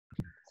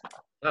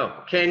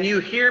Oh, can you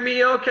hear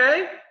me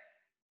okay?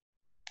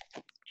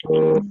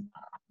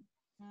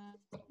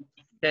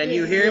 Can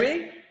you hear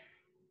me?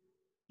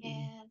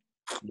 Yeah.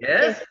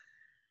 Yes?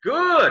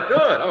 Good,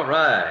 good. All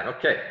right.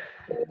 Okay.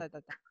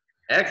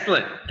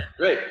 Excellent.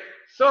 Great.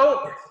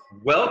 So,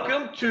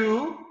 welcome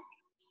to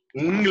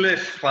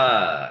English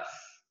class.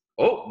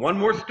 Oh, one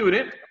more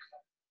student.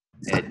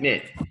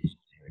 Admit.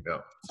 Here we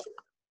go.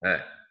 All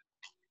right.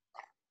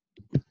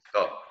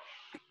 So,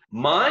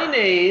 my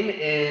name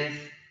is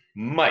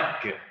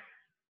Mike,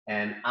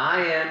 and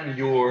I am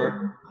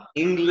your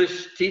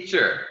English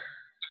teacher.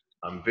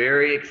 I'm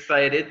very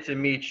excited to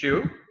meet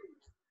you.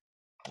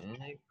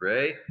 Okay,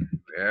 great.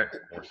 More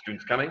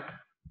students coming.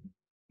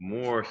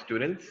 More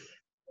students.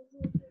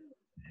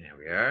 There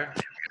we are.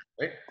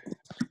 Great.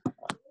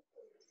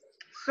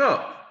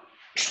 So,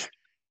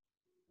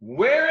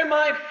 where am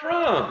I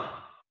from?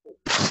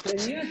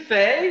 Can you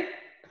say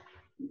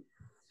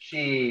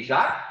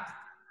Jacques?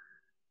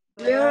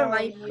 Where am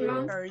I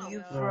from? Are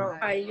you from?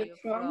 Are you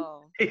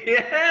from?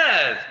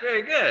 Yes,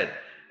 very good.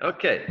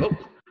 Okay. Oh,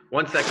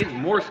 1 second.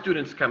 More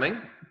students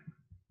coming.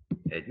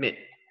 Admit.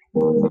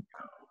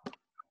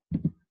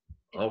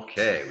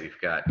 Okay, we've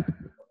got,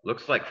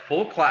 looks like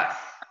full class.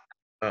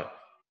 Oh.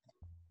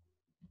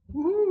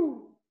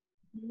 Woohoo.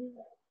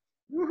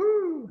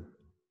 Woohoo.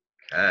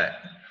 Okay.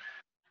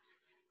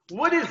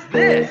 What is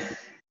this?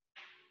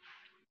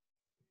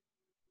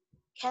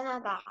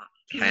 Canada.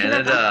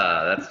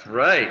 Canada. That's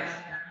right.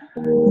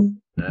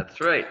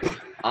 That's right.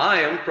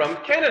 I am from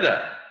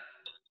Canada.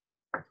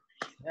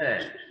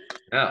 Hey.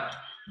 Now,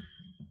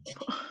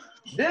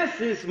 this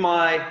is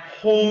my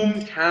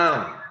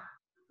hometown.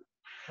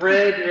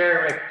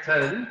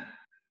 Fredericton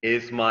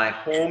is my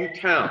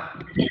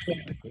hometown.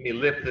 Let me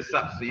lift this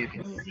up so you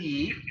can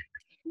see.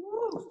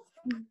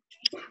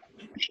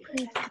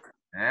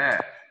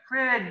 Yeah.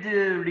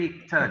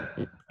 Fredericton.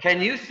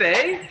 Can you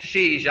say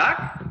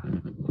Jacques?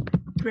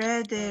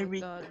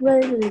 Frederick.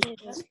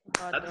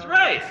 That's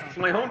right. It's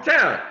my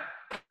hometown.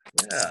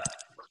 Yeah.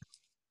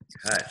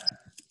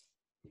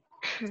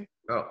 Okay.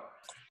 Oh,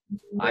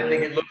 I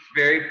think it looks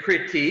very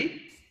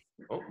pretty.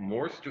 Oh,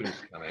 more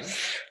students coming.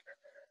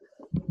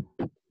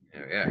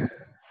 There we are.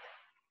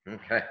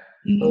 Okay.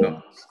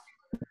 So,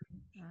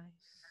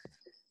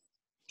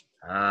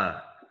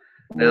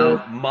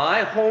 now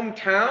my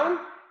hometown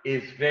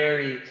is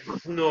very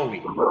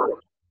snowy.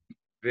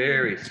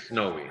 Very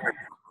snowy.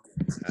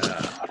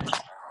 So,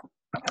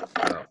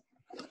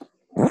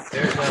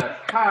 there's a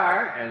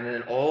car, and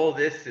then all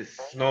this is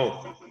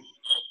snow.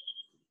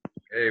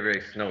 Very,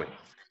 very snowy.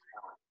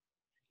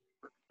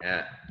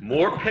 Yeah.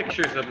 More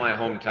pictures of my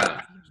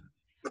hometown.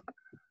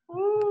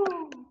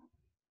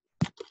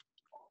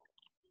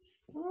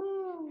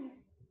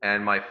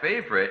 And my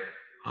favorite,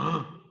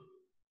 oh,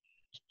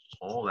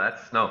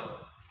 that's snow.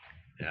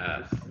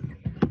 Yes.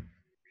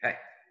 Okay.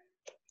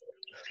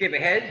 Skip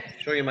ahead,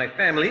 show you my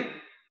family.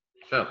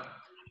 So,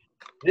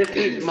 this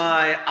is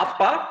my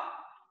appa,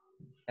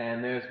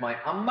 and there's my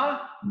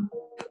amma,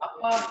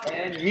 appa,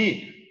 and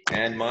me,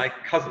 and my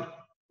cousin.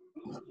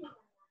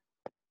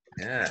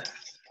 Yes.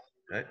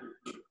 Okay.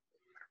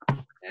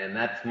 And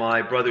that's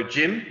my brother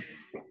Jim,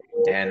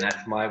 and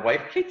that's my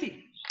wife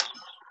Katie.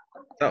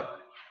 So,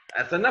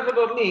 that's enough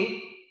about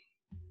me.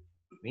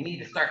 We need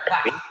to start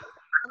class.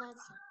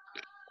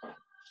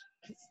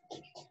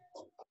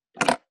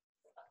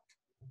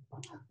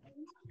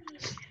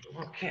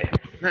 Okay,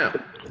 now,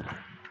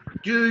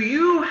 do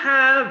you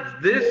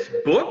have this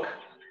book?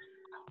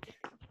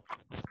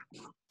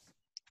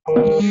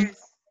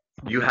 Yes.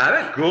 You have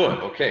it? Good,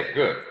 okay,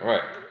 good, all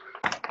right.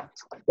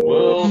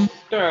 We'll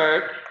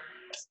start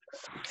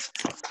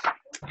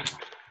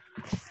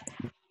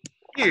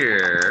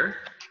here,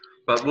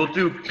 but we'll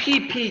do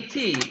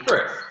PPT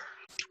first.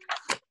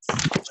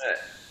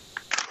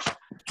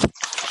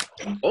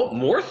 Oh,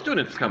 more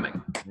students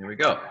coming. Here we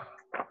go.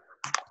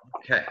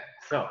 Okay,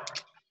 so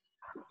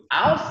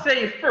I'll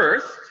say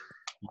first,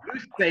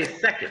 you say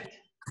second.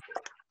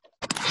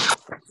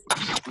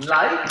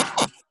 Like,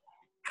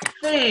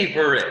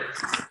 favorite.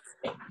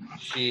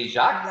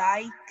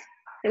 Jacques?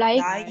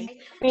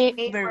 Like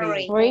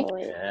favorite.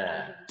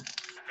 Yeah.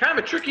 Kind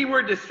of a tricky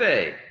word to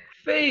say.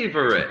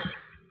 Favorite.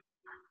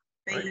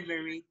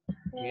 Favorite.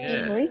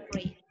 Yeah.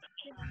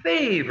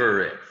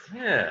 Favorite.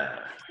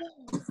 Yeah.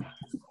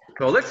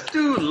 So let's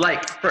do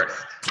like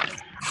first.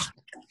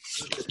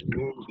 Just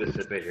move this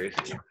a bit here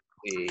so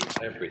you can see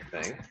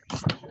everything.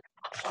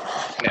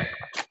 Okay.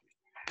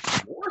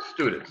 More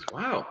students.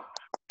 Wow.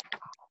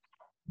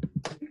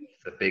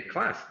 It's a big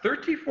class.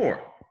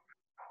 34.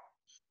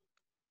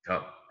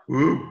 Oh.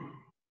 Ooh.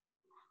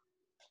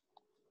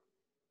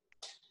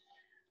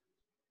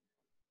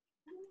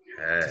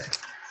 Okay.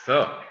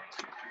 So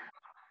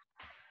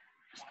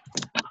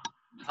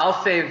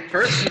I'll say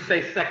first, you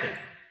say second.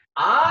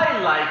 I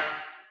like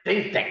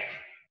ding ding.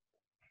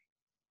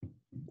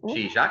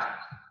 Jacques?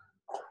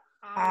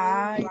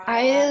 I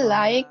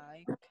like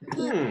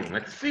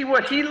Let's see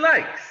what he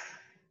likes.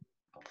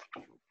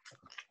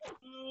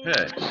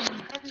 Okay.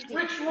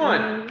 Which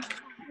one?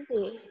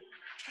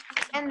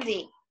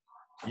 candy.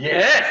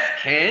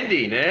 Yes,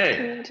 candy,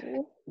 네.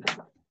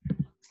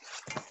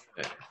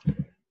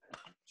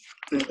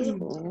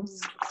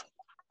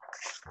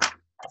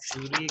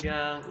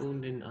 우리가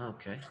웃는,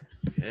 okay.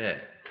 Yeah.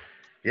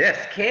 Yes,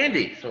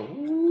 candy. So,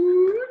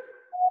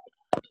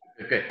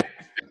 good.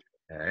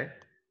 Okay.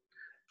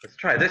 Let's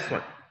try this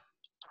one.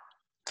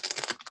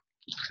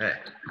 Okay.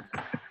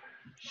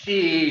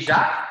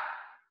 시작.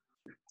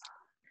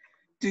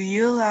 Do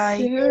you like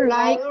Do you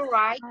like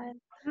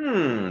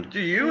Do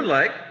you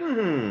like,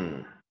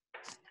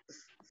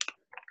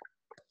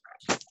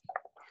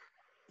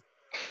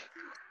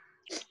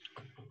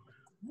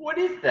 What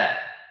is that?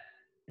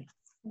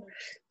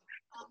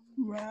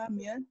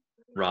 ramen?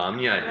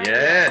 Ramyun.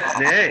 Yes,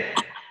 네.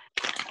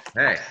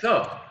 Hey,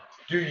 so,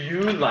 do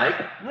you like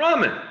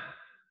ramen?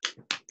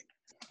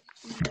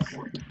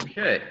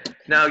 Okay.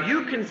 Now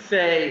you can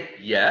say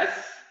yes,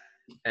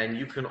 and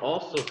you can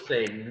also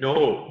say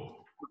no.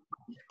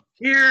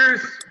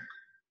 Here's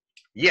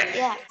yes.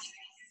 Yes.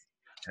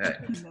 Okay.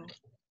 No.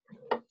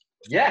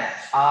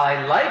 Yes,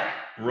 I like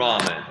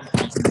ramen.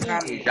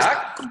 Ramen.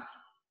 시작.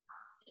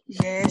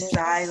 Yes,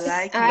 I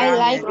like I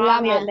like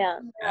ramen.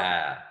 ramen.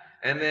 Yeah.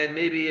 And then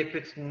maybe if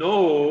it's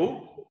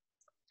no,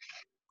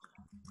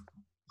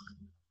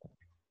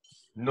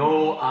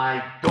 no,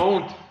 I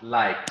don't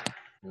like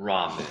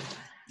ramen.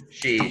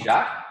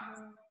 시작.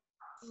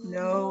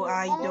 No,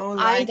 I don't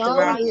I like don't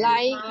ramen.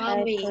 like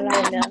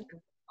ramen.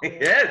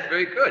 Yes,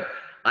 very good.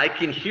 I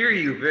can hear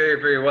you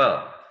very, very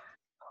well.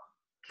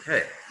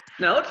 Okay.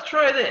 Now let's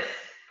try this.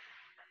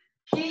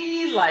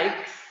 He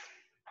likes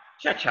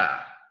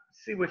cha-cha.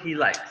 See what he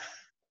likes.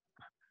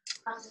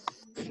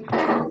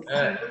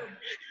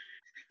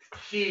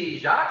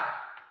 시작.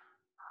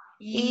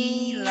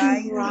 He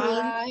Like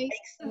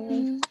likes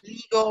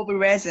League of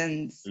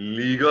Legends.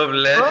 League of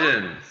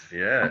Legends.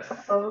 Yes.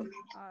 So,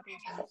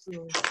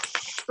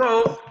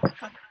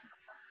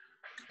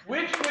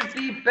 which would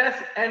be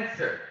best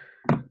answer?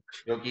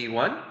 Yogi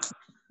 1,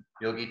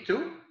 Yogi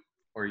 2,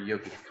 or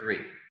Yogi 3?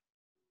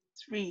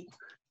 3.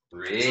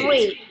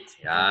 3.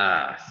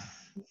 Yes.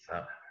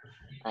 So,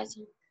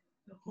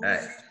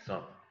 okay.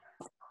 So,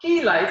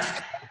 he likes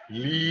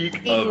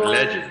League of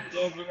Legends.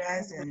 League of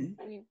Legends.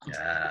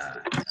 Yeah.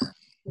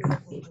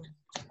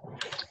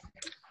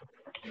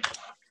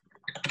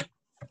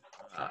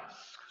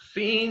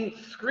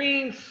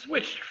 Screen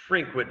switched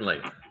frequently.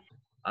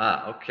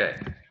 Okay.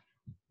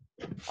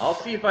 I'll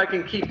see if I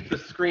can keep the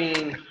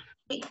screen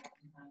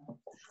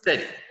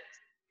steady.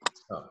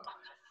 So,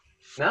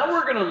 now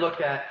we're going to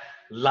look at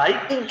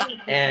like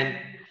and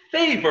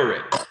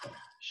favorite.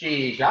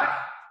 시작.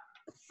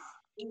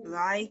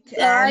 Like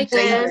and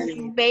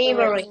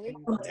favorite.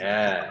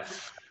 Yeah.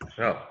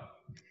 So,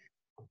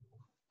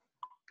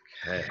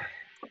 okay.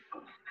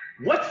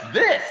 What's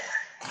this?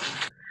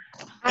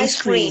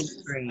 Ice cream.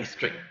 Ice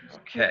cream.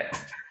 Okay.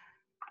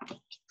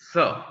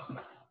 So,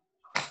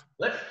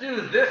 let's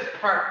do this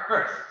part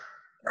first.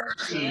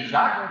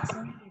 시작.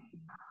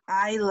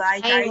 I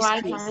like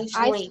ice cream.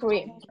 Ice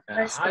cream.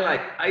 I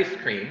like ice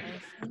cream.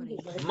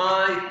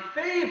 My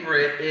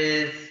favorite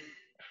is,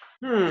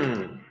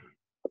 Ooh.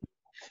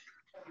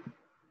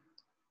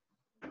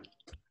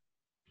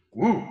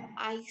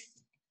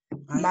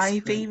 My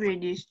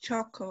favorite is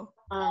chocolate.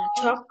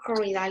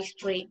 Chocolate ice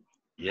cream.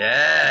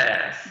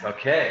 Yes.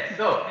 Okay.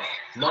 So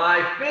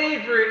my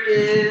favorite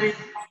is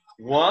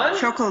 1,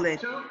 Chocolate.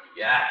 2.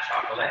 Yeah,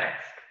 chocolate.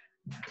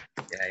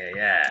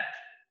 Yeah.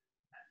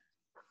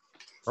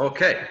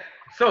 Okay.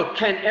 So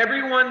can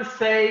everyone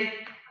say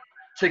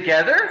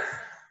together?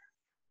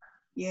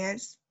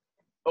 Yes.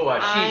 Oh,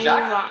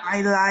 시작.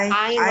 I like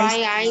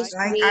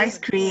ice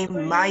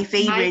cream. My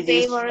favorite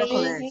is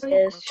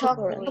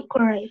chocolate.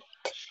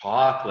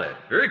 Chocolate.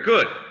 Very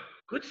good.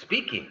 Good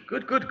speaking.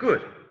 Good.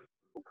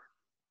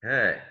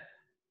 Okay.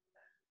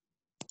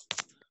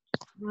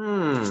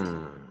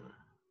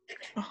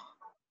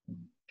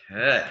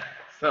 Okay.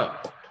 So,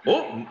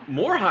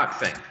 more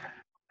학생.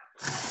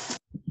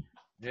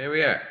 There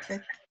we are.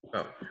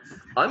 So,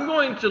 I'm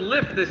going to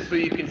lift this so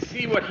you can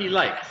see what he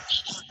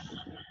likes.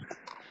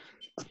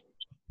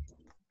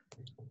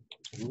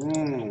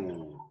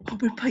 Ooh.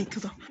 버블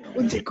파이터다.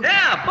 언제 거?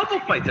 Yeah, bubble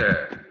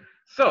fighter.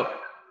 So,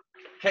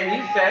 can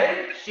you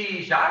say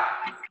시작?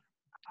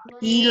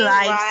 He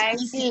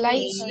likes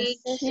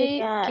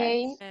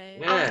chicken.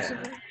 Yeah.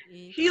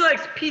 He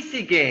likes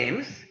PC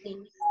games.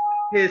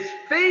 His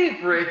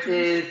favorite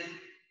is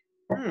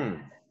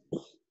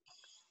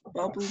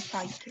bubble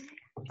fighter.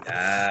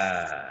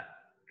 Ah.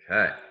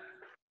 Okay.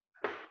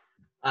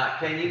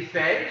 Can you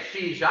say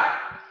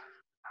시작?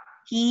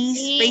 His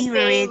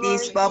favorite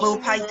is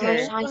bubble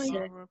fighter.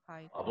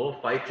 Bubble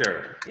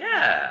fighter.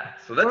 Yeah.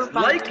 So that's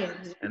like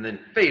and then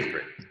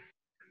favorite.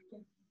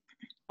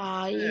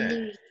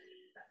 Yeah.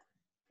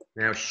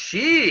 Now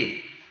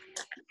she.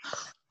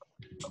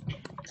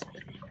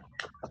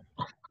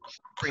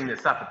 Bring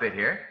this up a bit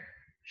here.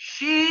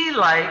 She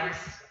likes.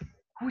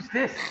 Who's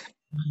this?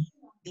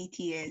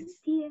 BTS.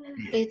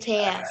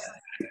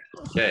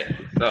 Okay.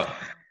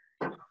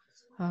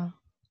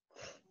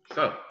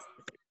 So.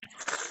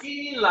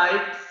 She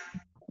likes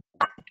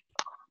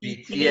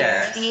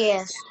BTS.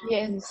 Yes.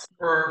 Yes.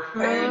 Her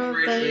Her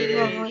favorite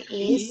favorite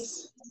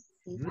is.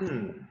 is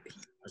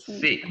Let's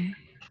see.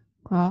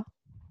 Huh?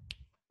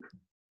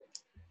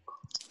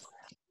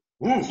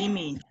 Ooh,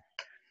 Jimin.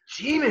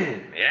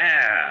 Jimin.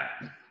 Yeah.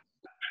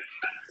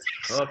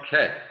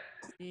 Okay.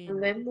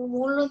 Bé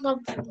muốn lên tâm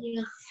gì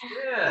à?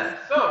 Yeah.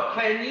 So,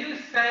 can you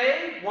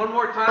say one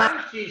more time?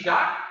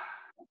 Shijak.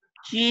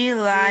 She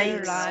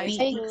likes likes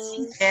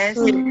BTS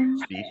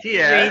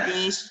BTS.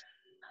 British.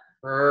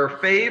 Her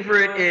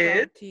favorite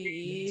is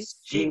is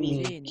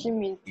Jimin.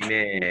 Jimin.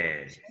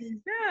 Jimin.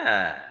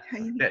 Yeah.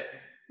 Good.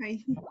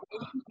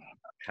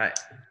 Okay.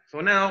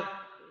 So now,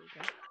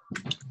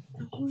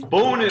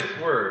 bonus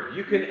word.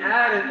 You can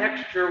add an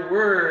extra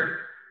word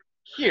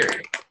here.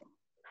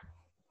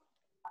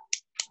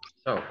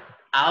 So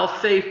I'll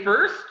say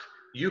first,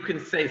 you can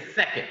say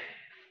second.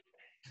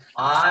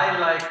 I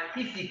like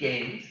PC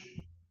games.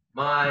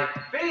 My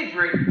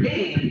favorite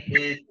game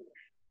is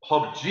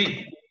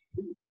PUBG.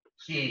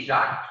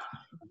 Shijak.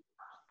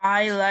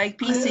 I like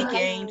PC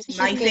games.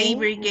 My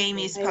favorite game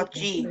is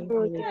PUBG.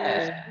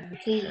 Yeah.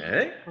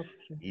 Okay.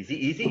 Easy,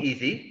 easy,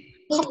 easy.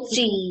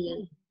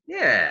 PUBG.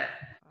 Yeah.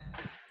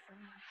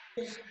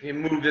 You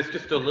move this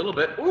just a little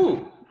bit.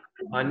 Ooh,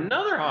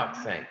 another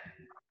Hakseng.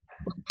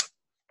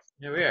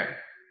 Here we are.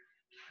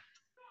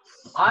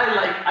 I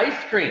like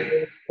ice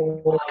cream.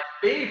 My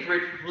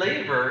favorite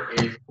flavor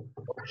is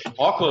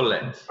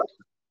chocolate.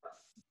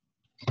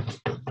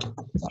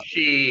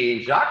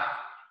 Shijak.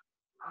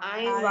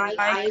 I like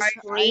ice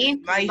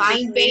cream. My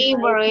My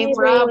favorite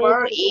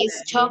flavor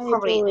is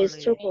chocolate.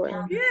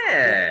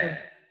 Yeah.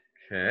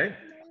 Okay.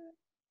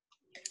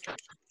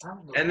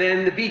 And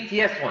then the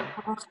BTS one.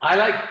 I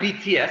like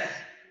BTS.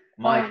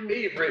 My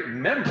favorite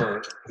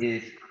member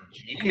is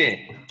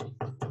Jimin.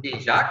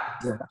 Shijak.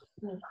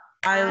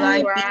 I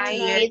like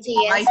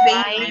BTS.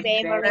 My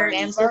favorite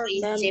member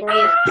is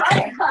Jimin.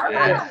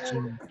 Yes.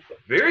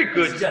 Very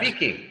good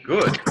speaking.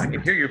 Good. I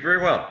can hear you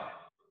very well.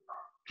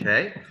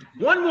 Okay.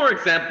 One more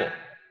example.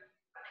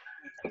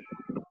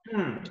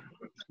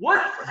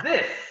 What's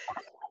this?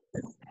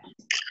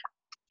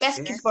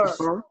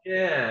 Basketball.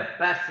 Yeah,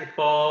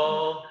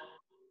 basketball.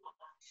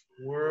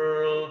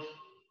 World.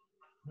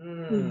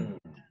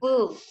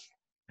 Blue.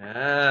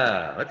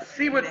 Let's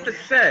see what this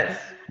says.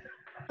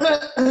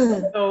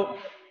 So,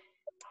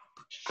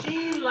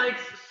 she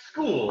likes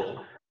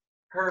school.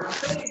 Her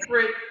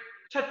favorite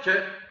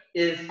cha-cha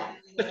is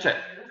cha-cha.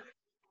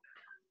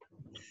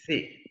 Let's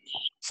see.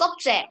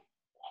 Subject.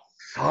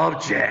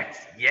 Subject.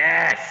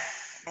 Yes.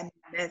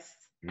 Yes.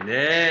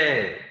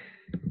 네.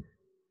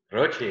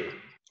 그렇지.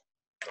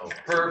 So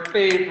her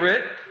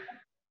favorite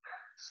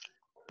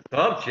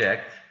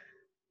subject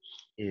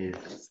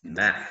is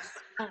math.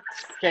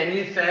 Can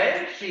you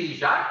say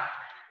Shijak?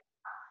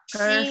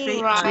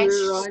 She likes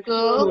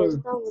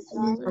school.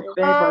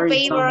 Her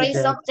favorite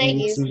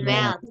subject is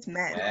math.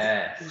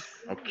 Yes.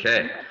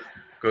 Okay.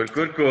 Good,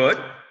 good, good.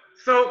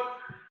 So,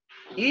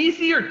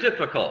 easy or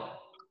difficult?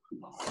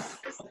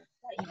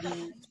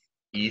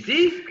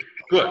 Easy?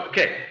 Good.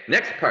 Okay.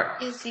 Next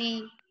part.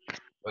 Easy.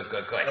 Good,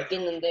 good, good.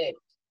 알겠는데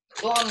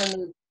또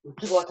하면은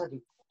어떻게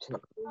같아지?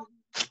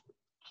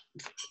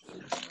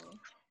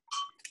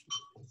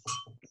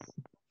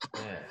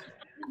 Yeah.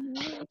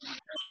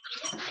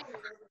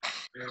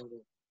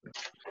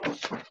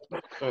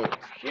 So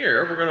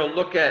here we're going to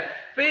look at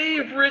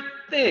favorite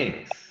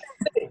things.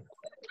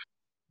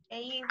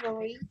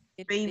 Favorite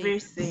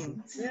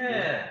things.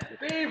 Yeah,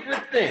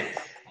 favorite things.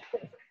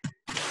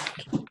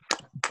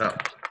 So,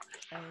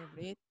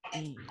 Favorite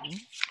thing.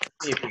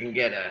 see if we can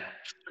get a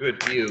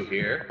good view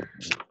here.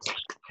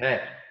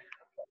 Okay.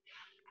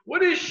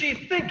 What is she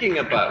thinking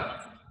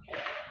about?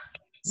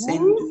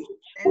 Sandwich.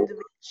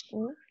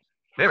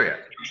 There we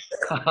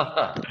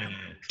are.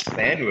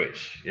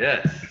 Sandwich,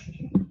 yes.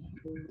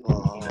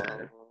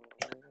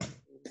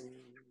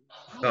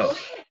 So,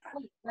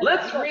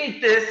 let's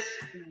read this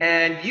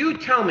and you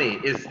tell me,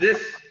 is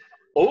this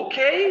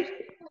okay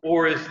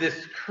or is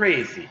this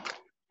crazy?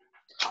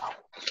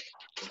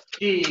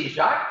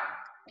 Shijak?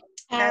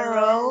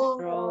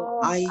 Hello.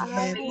 I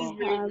have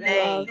a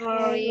day.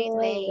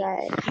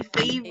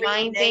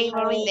 My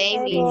favorite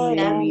name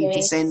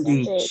is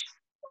Sandwich.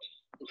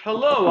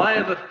 Hello, I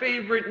have a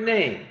favorite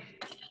name.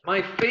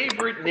 My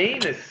favorite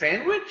name is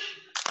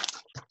Sandwich?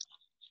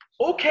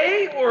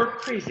 Okay or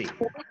crazy?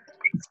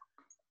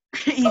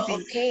 Crazy.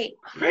 Okay.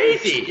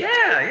 Crazy,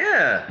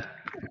 yeah.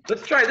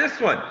 Let's try this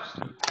one.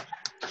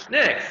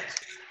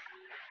 Next.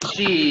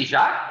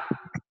 Shijak?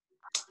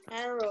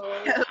 Hello.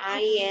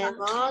 I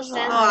am a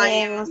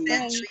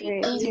sandwich.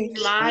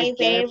 My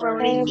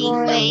favorite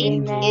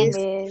nickname is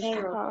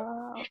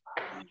Carol.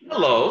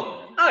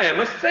 Hello, I am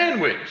a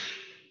sandwich.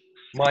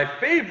 My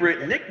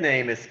favorite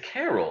nickname is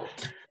Carol.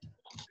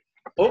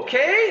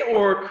 Okay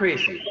or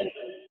crazy?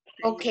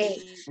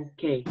 Okay.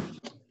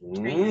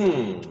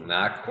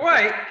 Not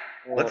quite.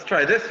 Let's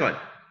try this one.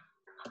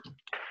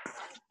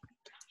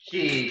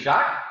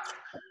 Shijak?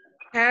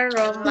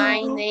 Hello,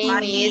 my name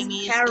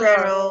is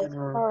Carol.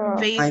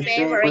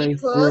 favorite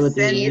food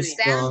sandwich. is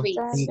sandwich.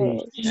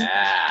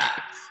 Yeah.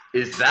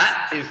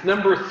 Is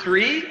number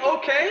 3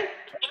 okay?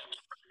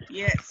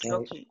 Yes,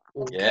 okay.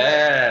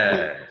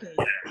 Yeah. Okay.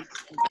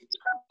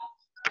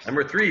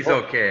 Number 3 is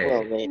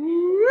okay.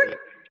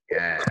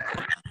 Yeah.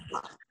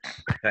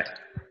 Okay.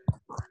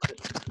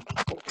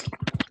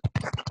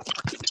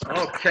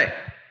 Okay.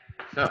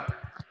 So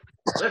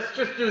let's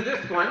just do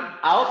this one.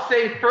 I'll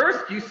say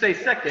first, you say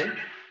second.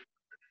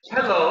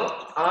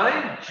 Hello,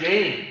 I'm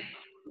Jane.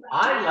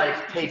 I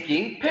like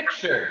taking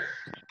pictures.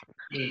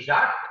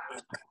 Jacques?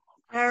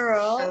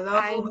 Hello, Hello,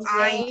 I'm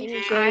I'm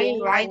Jane.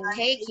 Jane. I like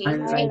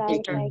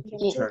taking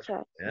pictures.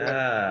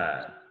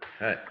 Yeah.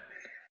 Okay.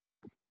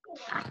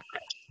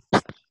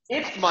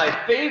 It's my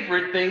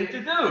favorite thing to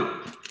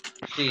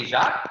do.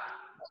 Jacques?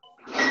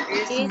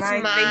 It's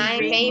my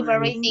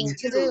favorite thing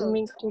to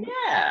do.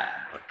 Yeah.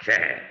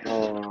 Okay.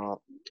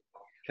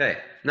 Okay.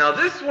 Now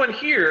this one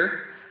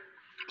here,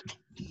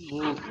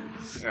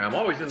 I'm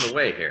always in the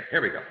way here.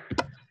 Here we go.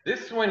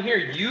 This one here,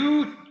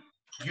 you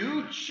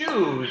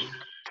choose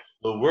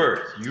the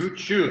words. You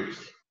choose.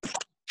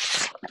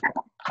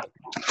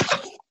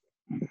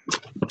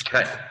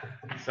 Okay.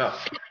 So,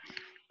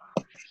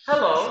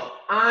 hello,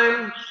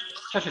 I'm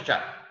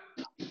Cha-Cha-Cha.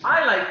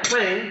 I like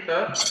playing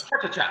the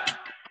Cha-Cha-Cha.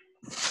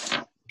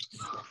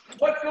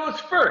 What goes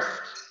first?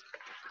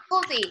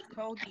 Cody.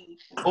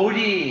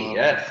 Cody,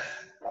 yes.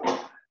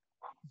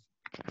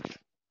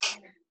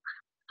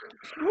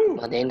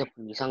 내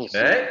핸드폰 이상했어.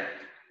 Okay.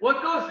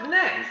 What goes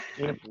next?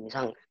 핸드폰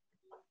이상.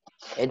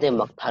 애들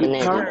막 다른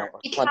애들하고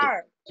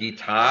Guitar.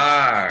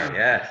 Guitar,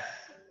 yes.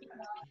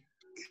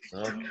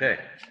 Okay.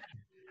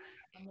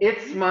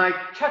 It's my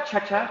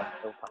cha-cha-cha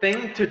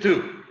thing to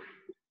do.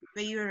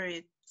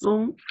 Favorite.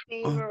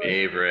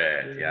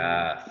 Favorite,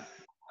 yes.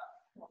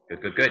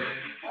 Good, good, good.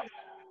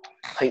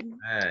 Hey.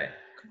 Hey.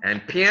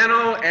 And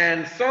piano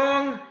and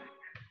song?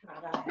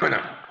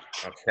 No.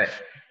 Okay.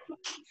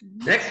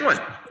 Next one.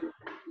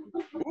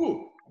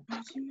 Ooh.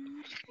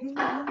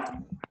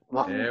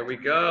 There we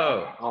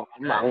go.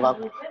 엄마 안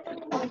가고.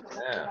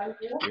 Yeah.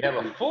 We have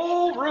a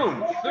full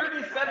room,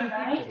 37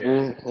 people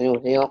here.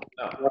 안녕하세요.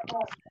 Oh.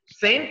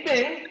 Same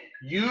thing,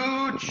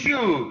 you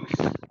choose.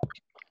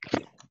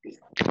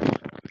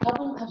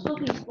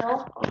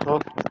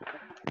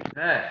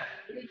 Hey.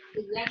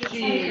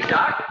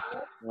 시작.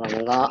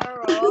 뭔가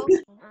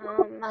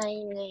Hello, my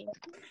name.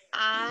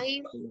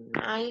 I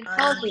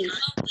hobby.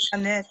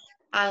 Janet.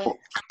 I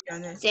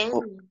Janet.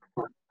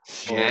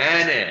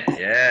 Janet,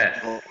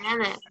 yes.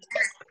 Janet.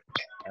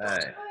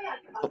 Hey.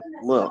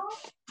 뭐야?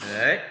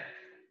 Hey.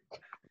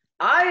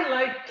 I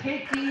like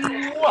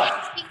taking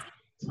what?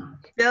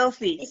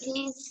 Selfies.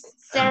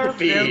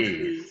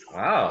 Selfies.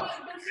 Wow.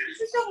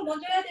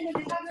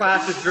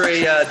 Class is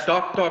very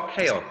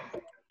똑똑해요.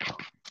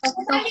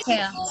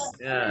 똑똑해요.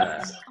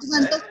 Yeah.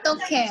 이건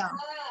똑똑해요.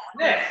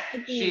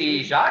 Next,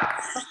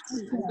 시작.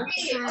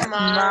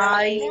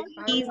 My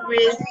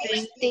favorite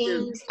thing to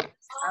do.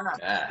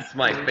 That's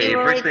my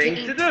favorite thing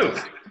to do.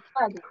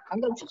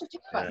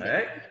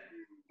 Alright.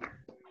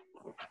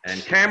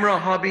 And camera,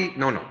 hobby,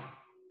 no.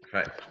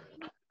 Right.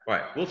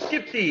 Right. We'll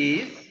skip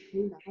these.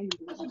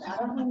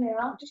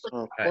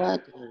 꼬야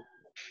돼.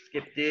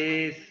 Skip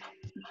these.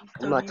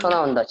 엄마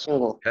쳐나온다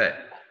친구. Okay.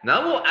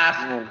 Now we'll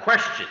ask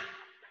questions.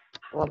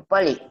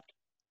 빨리.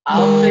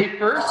 I'll say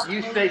first,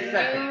 you say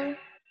second.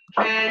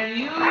 Can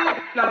you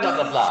blah blah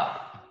blah blah?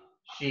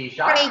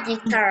 시작. Play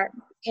guitar.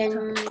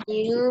 Can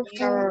you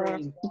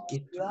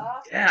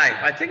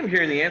Yeah, I think I'm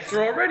hearing the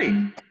answer already.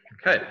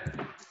 Okay.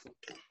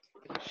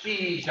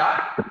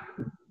 시작.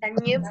 Can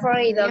you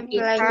play the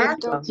guitar?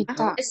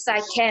 Yes,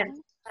 I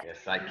can.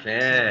 Yes, I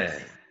can.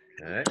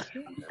 Okay.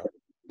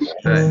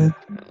 Okay.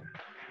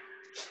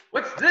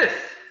 What's this?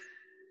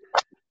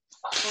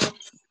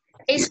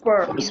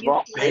 Baseball.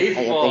 baseball.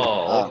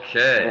 Baseball.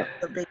 Okay.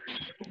 The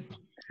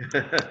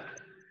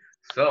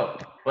So,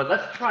 but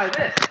let's try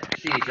this.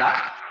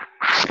 시작.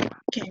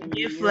 Can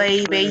you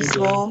play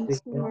baseball?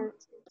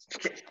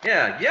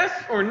 Yeah, yes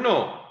or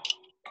no?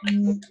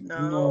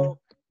 No.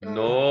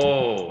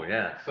 No,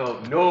 yeah. So,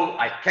 no,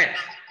 I can't.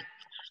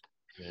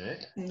 Okay.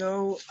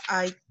 No,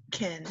 I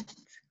can't.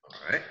 All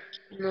right.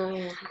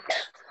 No.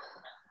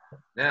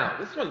 Now,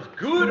 this one's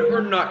good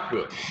or not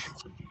good?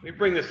 Let me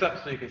bring this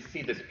up so you can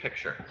see this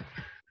picture.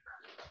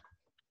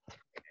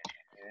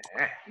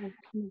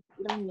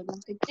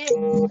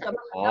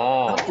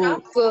 Oh.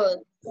 Not good.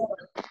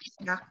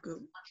 Not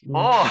good.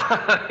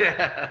 Oh,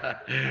 yeah.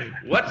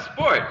 What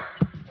sport?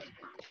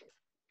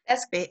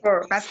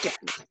 Basketball.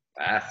 Basketball.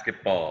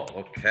 Basketball.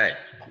 Okay.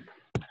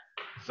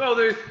 So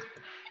there's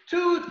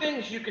two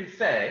things you can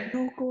say.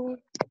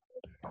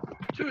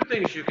 Two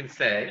things you can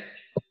say.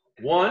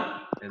 One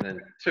and then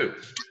two.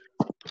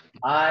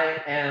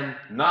 I am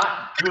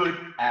not good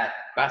at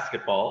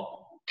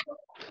basketball.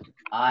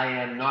 I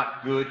am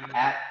not good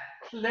at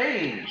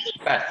playing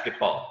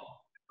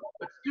basketball.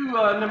 Let's do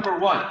number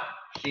one.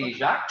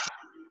 시작.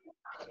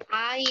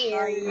 I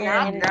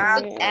am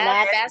not good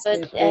at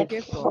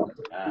basketball.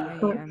 I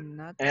am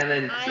not not And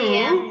then I two.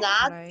 am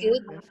not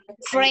good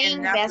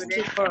playing not good at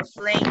basketball.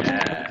 playing.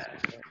 Yeah.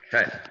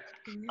 Okay.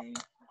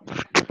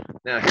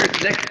 Now here's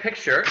the next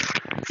picture.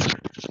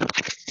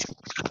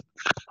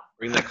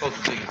 Bring that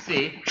closer so you can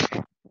see.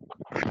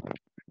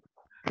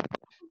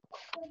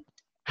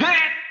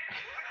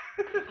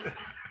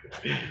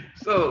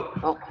 So,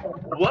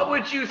 what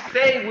would you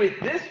say with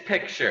this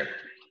picture?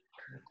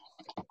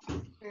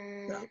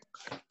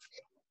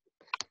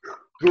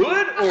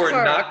 Good or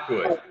Sure. not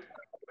good?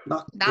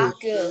 Not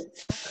good.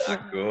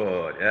 Not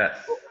good, yes.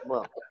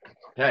 뭐야?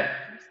 Okay.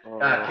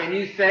 Can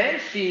you say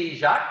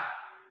시작?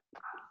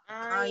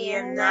 I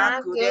am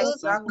not good at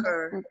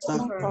soccer.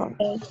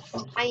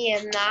 I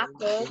am not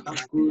good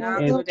Not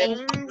good at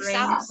in playing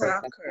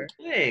soccer. soccer.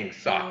 Playing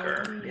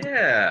soccer.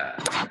 Yeah.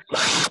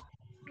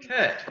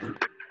 Okay.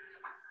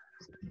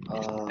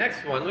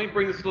 Next one. Let me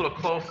bring this a little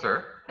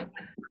closer.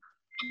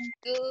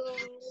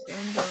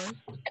 Sandal.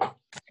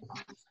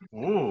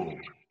 Ooh.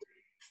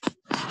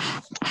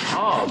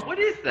 Oh, what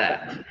is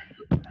that?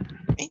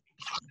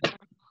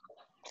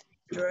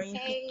 Drawing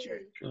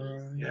picture.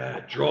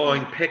 Yeah,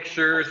 drawing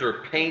pictures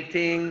or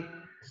painting.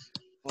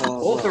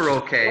 Both are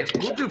okay.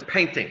 We'll do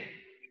painting.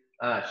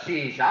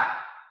 시작.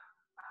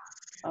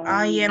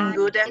 I am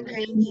good at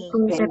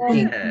painting.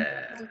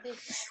 Yeah.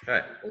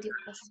 Okay.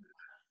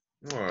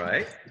 All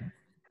right.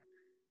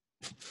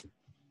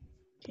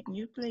 Can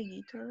you play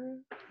guitar?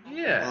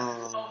 Yeah.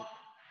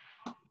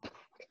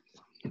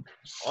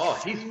 Oh,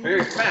 he's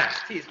very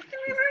fast. He's.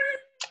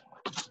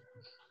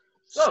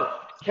 So,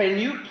 can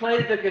you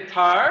play the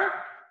guitar?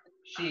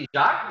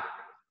 시작.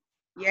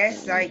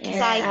 Yes, I can.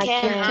 Yes, I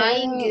can.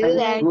 I'm good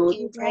at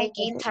playing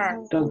guitar.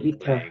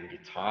 Playing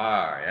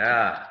guitar,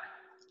 yeah.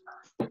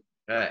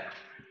 Okay.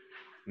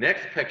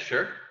 Next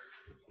picture.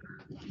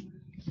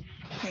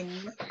 Can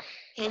you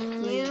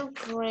Can you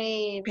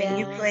play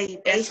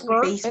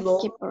baseball?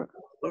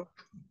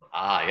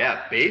 Ah,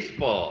 yeah,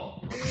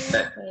 baseball.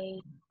 Okay.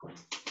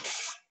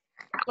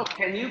 So,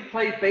 can you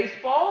play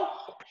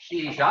baseball?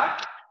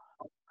 시작.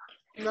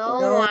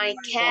 No, I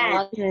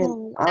can't.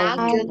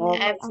 Not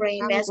good at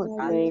playing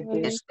basketball.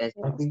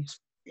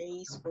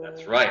 Baseball.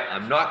 That's right.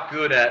 I'm not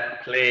good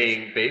at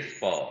playing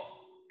baseball.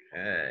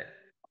 Okay.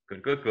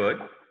 Good, good,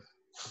 good.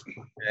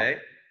 Okay.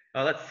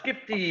 Let's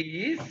skip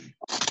these.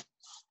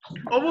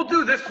 Oh, we'll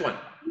do this one.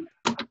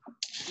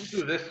 We'll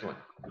do this one.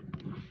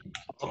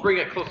 I'll bring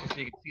it closer so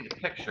you can see the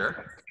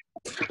picture.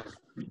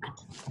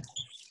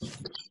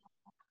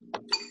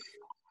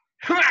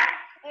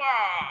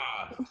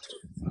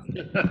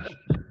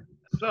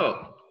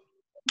 So,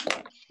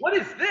 what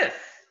is this?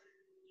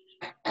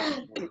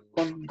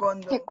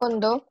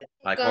 Taekwondo.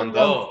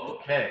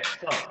 Taekwondo. Okay.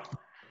 So,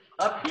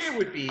 up here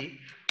would be,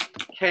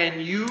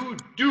 can you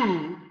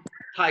do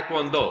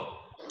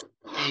Taekwondo?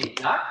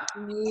 시작.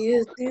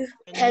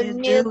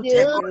 Can you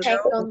do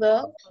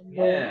taekwondo?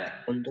 Yeah.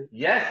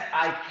 Yes,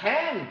 I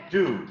can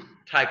do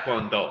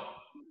Taekwondo.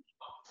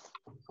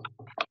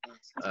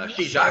 I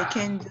시작.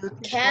 can do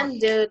Can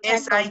do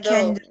Yes, I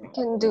can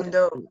taekwondo. do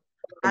taekwondo.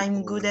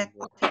 I'm good at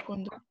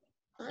taekwondo.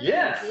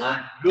 Yes,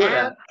 I'm good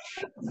at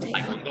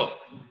Taekwondo.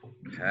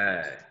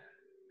 Okay.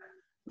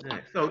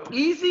 So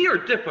easy or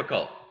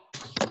difficult?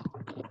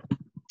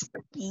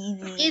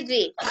 Easy.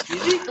 Easy.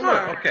 Easy?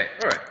 Good. Okay.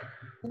 All right.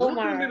 We'll do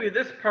Omar. maybe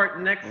this part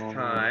next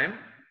time.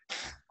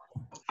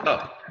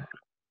 So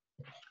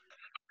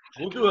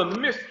we'll do a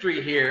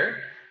mystery here.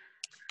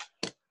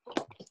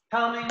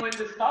 Tell me when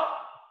to stop.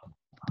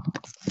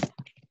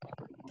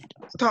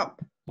 Stop.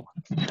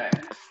 Okay.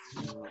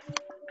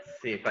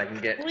 Let's see if I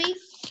can get.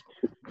 Please.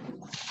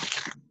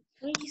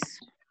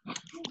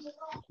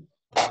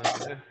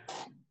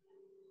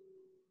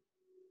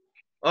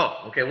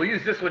 Oh, okay. We'll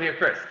use this one here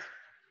first.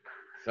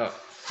 So.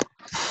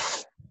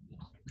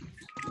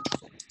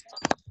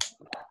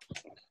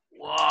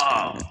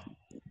 Whoa.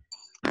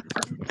 A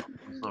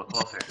little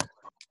closer.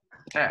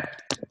 Okay.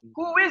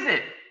 Who is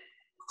it?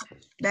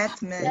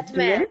 Batman.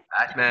 Batman.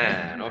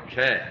 Batman.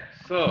 Okay.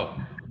 So,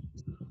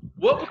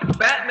 what would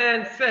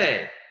Batman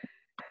say?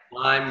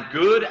 I'm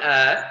good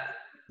at.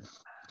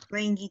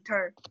 Playing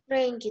guitar.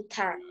 Playing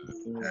guitar.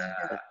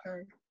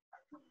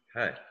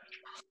 Okay.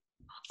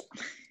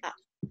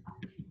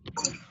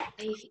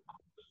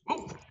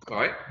 Oh, all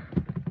right.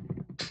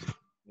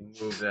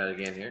 Move that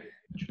again here.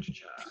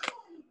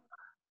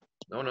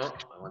 No, no.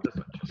 I want this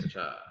one.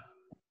 Cha-cha-cha.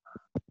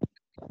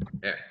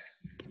 There.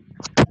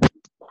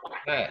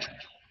 Okay.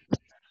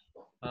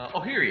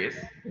 Oh, here he is.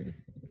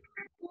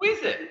 Who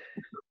is it?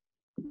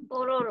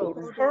 Pororo.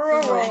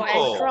 Pororo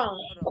and Trump.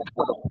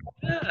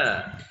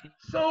 Yeah.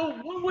 So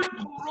what would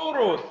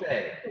Pororo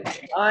say?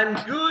 I'm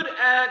good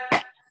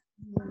at.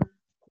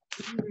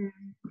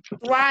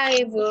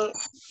 Drive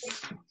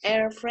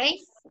airplane.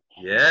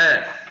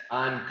 Yes,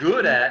 I'm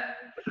good at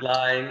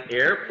flying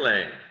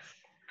airplanes.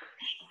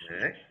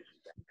 Okay.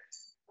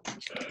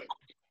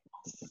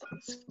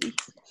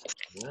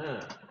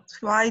 Yeah.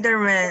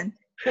 Spider-Man.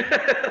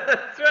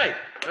 That's right.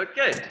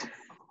 Okay.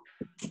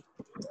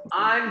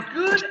 I'm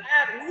good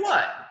at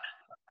what?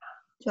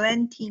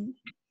 Planting.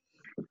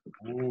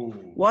 Ooh.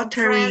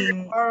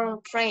 Watering Or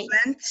train.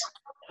 plants.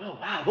 Oh,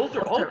 wow, those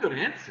are all good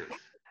answers.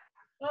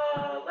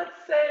 Let's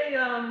say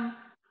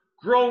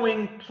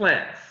growing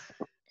plants.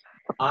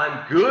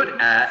 I'm good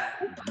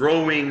at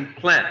growing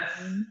plants.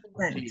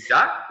 Plants.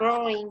 시작.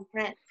 Growing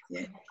plant.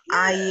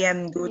 I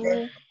am good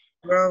at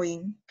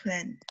growing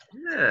plants.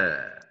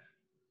 Yeah.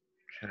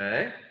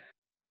 Okay.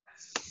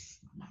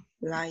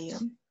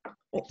 Lion.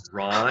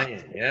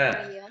 Ryan,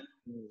 yeah. Lion.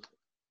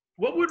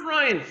 What would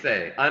Ryan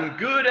say? I'm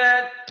good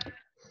at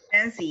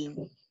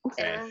Dancing.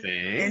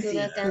 dancing. Good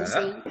at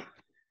dancing.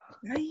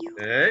 Lion.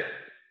 Okay.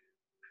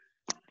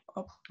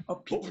 A Oh,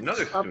 peach.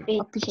 another student.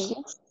 Peachy.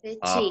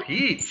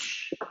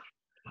 Peach.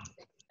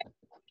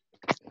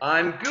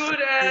 I'm good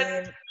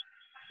at.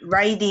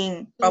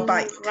 Riding a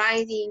bike.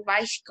 Riding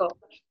bicycle.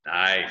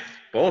 Nice.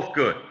 Both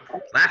good.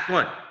 Last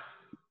one.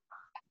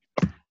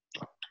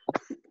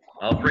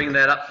 I'll bring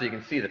that up so you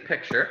can see the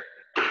picture.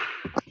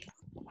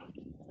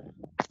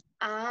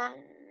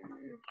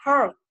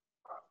 Hulk.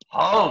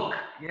 Hulk.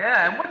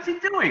 Yeah, and what's he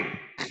doing?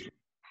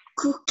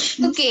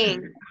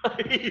 Cooking.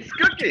 He's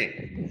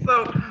cooking.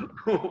 So,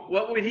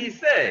 what would he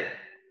say?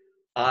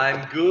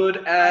 I'm good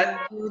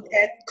at. Good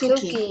at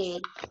cooking.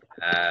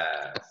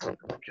 Cooking.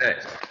 Okay.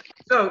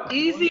 So,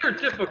 easy or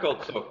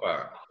difficult so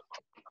far?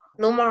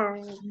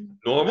 Normal.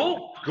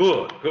 Normal?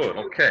 Good, good.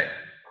 Okay.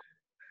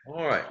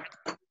 All right.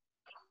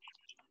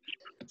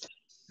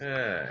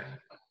 Okay.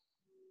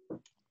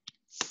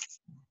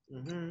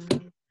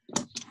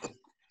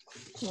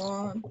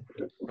 One.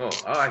 Oh,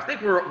 I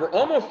think we're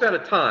almost out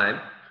of time.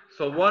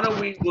 So why don't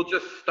we'll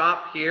just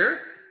stop here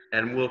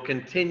and we'll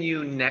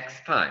continue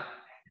next time.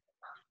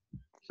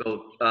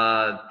 So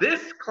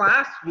this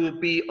class will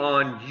be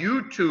on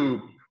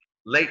YouTube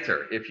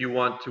later if you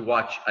want to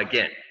watch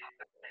again.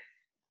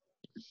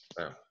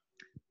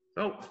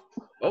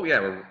 Oh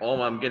yeah,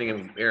 I'm getting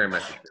an error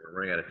message.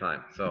 We're running out of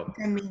time. So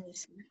 10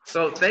 minutes.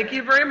 So thank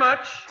you very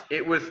much.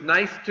 It was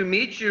nice to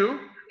meet you.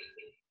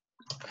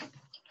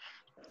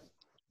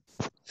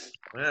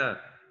 Yeah,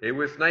 it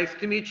was nice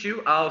to meet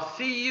you. I'll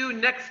see you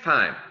next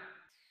time.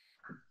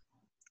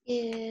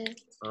 Yeah.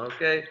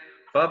 Okay.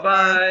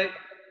 Bye-bye.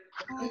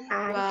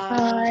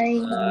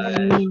 Bye.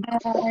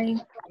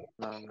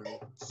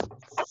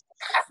 Bye.